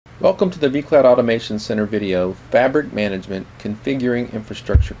Welcome to the vCloud Automation Center video, Fabric Management, Configuring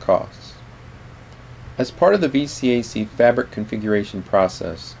Infrastructure Costs. As part of the vCAC fabric configuration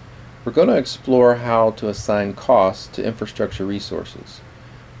process, we're going to explore how to assign costs to infrastructure resources.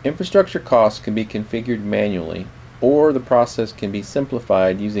 Infrastructure costs can be configured manually, or the process can be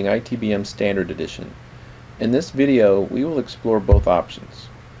simplified using ITBM Standard Edition. In this video, we will explore both options.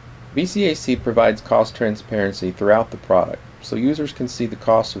 vCAC provides cost transparency throughout the product, so users can see the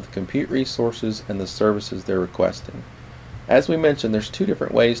cost of the compute resources and the services they're requesting. As we mentioned, there's two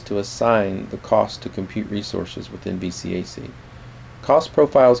different ways to assign the cost to compute resources within vCAC. Cost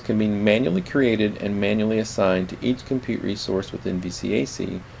profiles can be manually created and manually assigned to each compute resource within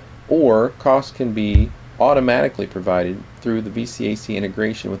vCAC, or costs can be automatically provided through the vCAC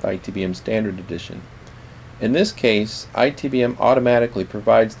integration with ITBM Standard Edition. In this case, ITBM automatically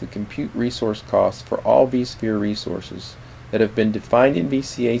provides the compute resource costs for all vSphere resources that have been defined in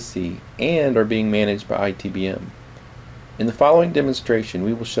vCAC and are being managed by ITBM. In the following demonstration,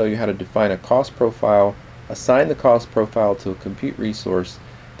 we will show you how to define a cost profile, assign the cost profile to a compute resource,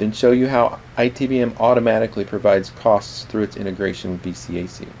 then show you how ITBM automatically provides costs through its integration with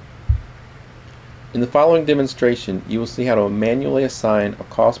vCAC. In the following demonstration, you will see how to manually assign a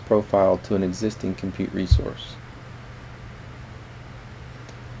cost profile to an existing compute resource.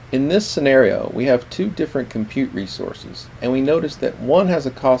 In this scenario, we have two different compute resources, and we notice that one has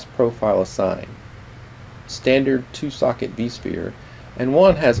a cost profile assigned, standard 2-socket vSphere, and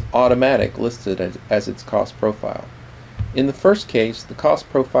one has automatic listed as its cost profile. In the first case, the cost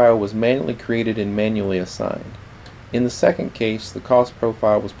profile was manually created and manually assigned. In the second case, the cost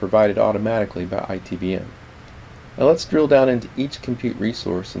profile was provided automatically by ITBM. Now let's drill down into each compute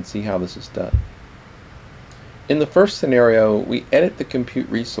resource and see how this is done. In the first scenario, we edit the compute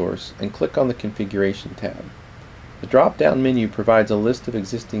resource and click on the Configuration tab. The drop-down menu provides a list of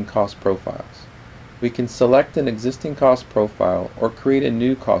existing cost profiles. We can select an existing cost profile or create a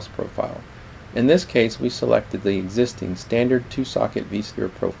new cost profile. In this case, we selected the existing standard 2-socket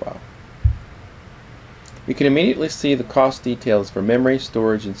vSphere profile. We can immediately see the cost details for memory,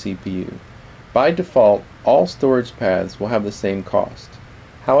 storage, and CPU. By default, all storage paths will have the same cost.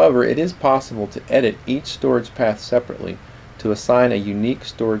 However, it is possible to edit each storage path separately to assign a unique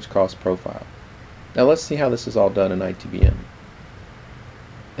storage cost profile. Now let's see how this is all done in ITBM.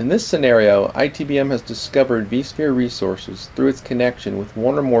 In this scenario, ITBM has discovered vSphere resources through its connection with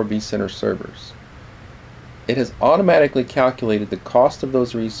one or more vCenter servers. It has automatically calculated the cost of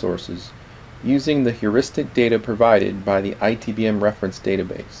those resources using the heuristic data provided by the ITBM reference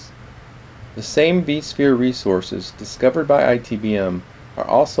database. The same vSphere resources discovered by ITBM are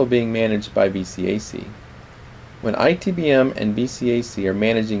also being managed by vCAC. When ITBM and vCAC are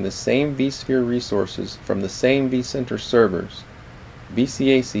managing the same vSphere resources from the same vCenter servers,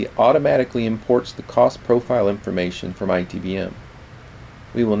 vCAC automatically imports the cost profile information from ITBM.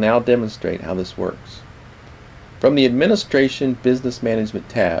 We will now demonstrate how this works. From the Administration Business Management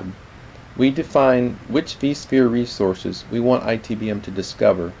tab, we define which vSphere resources we want ITBM to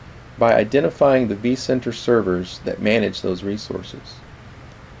discover by identifying the vCenter servers that manage those resources.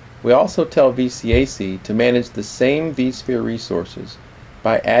 We also tell vCAC to manage the same vSphere resources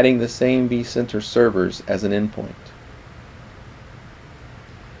by adding the same vCenter servers as an endpoint.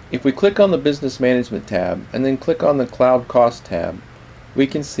 If we click on the Business Management tab and then click on the Cloud Cost tab, we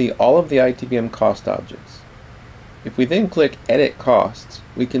can see all of the ITBM cost objects. If we then click Edit Costs,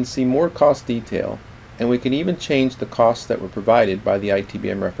 we can see more cost detail, and we can even change the costs that were provided by the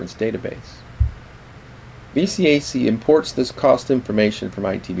ITBM reference database. vCAC imports this cost information from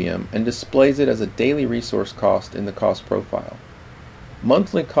ITBM and displays it as a daily resource cost in the cost profile.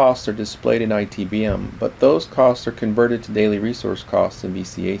 Monthly costs are displayed in ITBM, but those costs are converted to daily resource costs in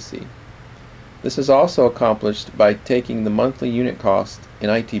vCAC. This is also accomplished by taking the monthly unit cost in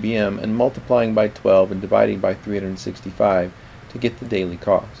ITBM and multiplying by 12 and dividing by 365 to get the daily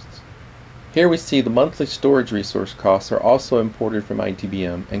costs. Here we see the monthly storage resource costs are also imported from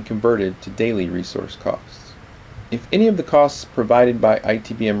ITBM and converted to daily resource costs. If any of the costs provided by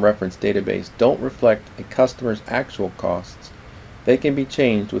ITBM reference database don't reflect a customer's actual costs, they can be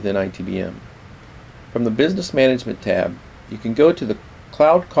changed within ITBM. From the Business Management tab, you can go to the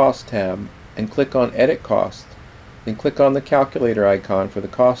Cloud Cost tab and click on Edit Cost, then click on the calculator icon for the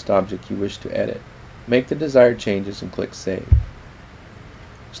cost object you wish to edit. Make the desired changes and click Save.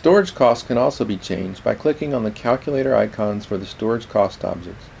 Storage costs can also be changed by clicking on the calculator icons for the storage cost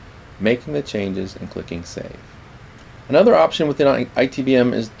objects, making the changes and clicking Save. Another option within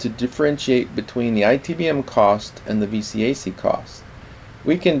ITBM is to differentiate between the ITBM cost and the vCAC cost.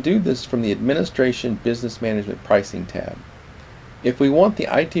 We can do this from the Administration Business Management Pricing tab. If we want the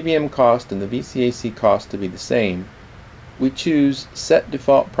ITBM cost and the vCAC cost to be the same, we choose Set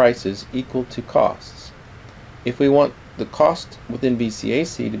Default Prices Equal to Costs. If we want the cost within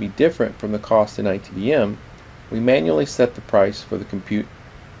vCAC to be different from the cost in ITBM, we manually set the price for the compute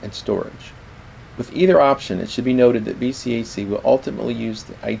and storage. With either option, it should be noted that vCAC will ultimately use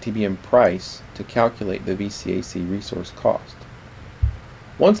the ITBM price to calculate the vCAC resource cost.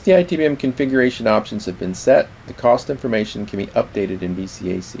 Once the ITBM configuration options have been set, the cost information can be updated in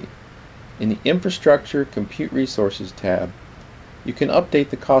vCAC. In the Infrastructure Compute Resources tab, you can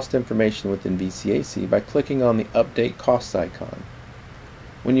update the cost information within vCAC by clicking on the Update Costs icon.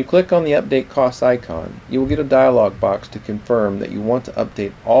 When you click on the Update Costs icon, you will get a dialog box to confirm that you want to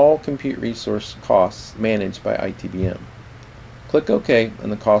update all compute resource costs managed by ITBM. Click OK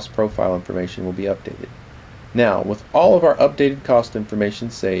and the cost profile information will be updated. Now, with all of our updated cost information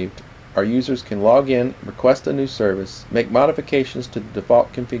saved, our users can log in, request a new service, make modifications to the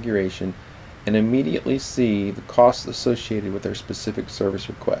default configuration, and immediately see the costs associated with their specific service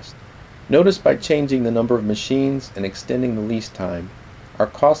request. Notice by changing the number of machines and extending the lease time, our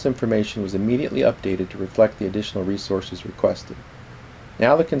cost information was immediately updated to reflect the additional resources requested.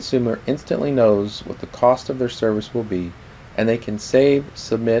 Now the consumer instantly knows what the cost of their service will be, and they can save,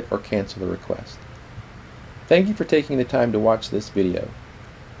 submit, or cancel the request. Thank you for taking the time to watch this video.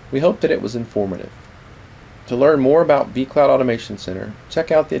 We hope that it was informative. To learn more about vCloud Automation Center, check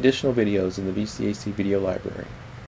out the additional videos in the vCAC video library.